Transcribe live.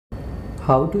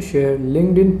How to share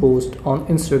LinkedIn post on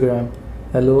Instagram.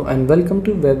 Hello and welcome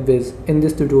to Whizz. In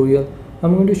this tutorial,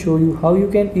 I'm going to show you how you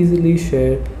can easily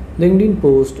share LinkedIn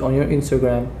post on your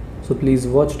Instagram. So please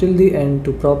watch till the end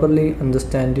to properly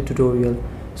understand the tutorial.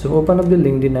 So open up the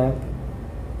LinkedIn app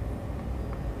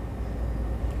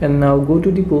and now go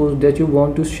to the post that you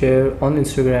want to share on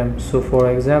Instagram. So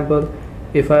for example,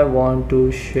 if I want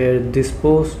to share this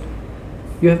post,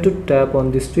 you have to tap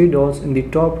on these three dots in the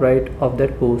top right of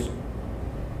that post.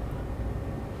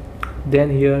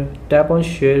 Then here tap on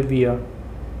share via,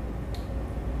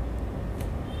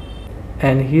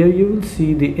 and here you will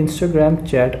see the Instagram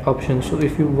chat option. So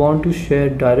if you want to share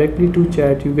directly to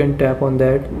chat, you can tap on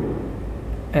that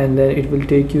and then it will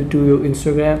take you to your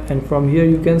Instagram, and from here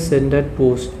you can send that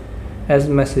post as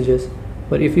messages.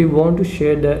 But if you want to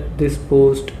share this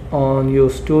post on your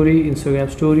story,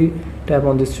 Instagram story, tap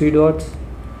on these three dots,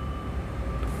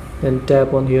 then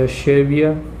tap on here share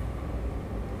via,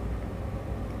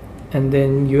 and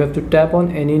then you have to tap on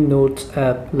any notes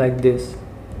app like this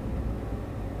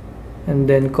and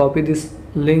then copy this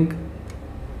link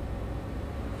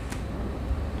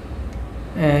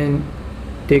and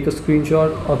take a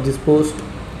screenshot of this post.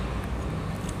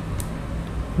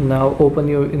 Now open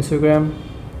your Instagram,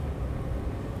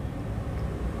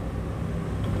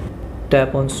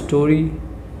 tap on story,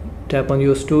 tap on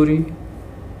your story,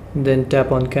 then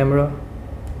tap on camera,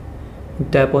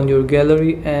 tap on your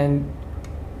gallery and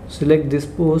select this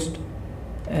post,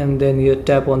 and then here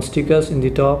tap on stickers in the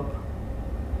top,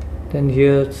 then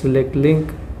here select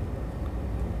link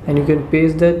and you can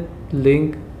paste that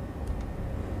link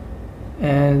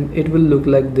and it will look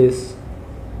like this.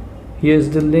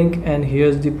 Here's the link and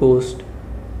here's the post,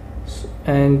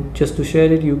 and just to share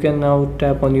it you can now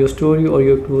tap on your story or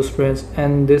your close friends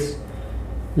and this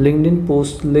LinkedIn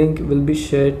post link will be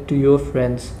shared to your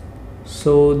friends.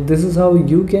 So this is how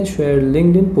you can share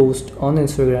LinkedIn post on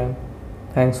Instagram.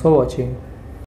 Thanks for watching.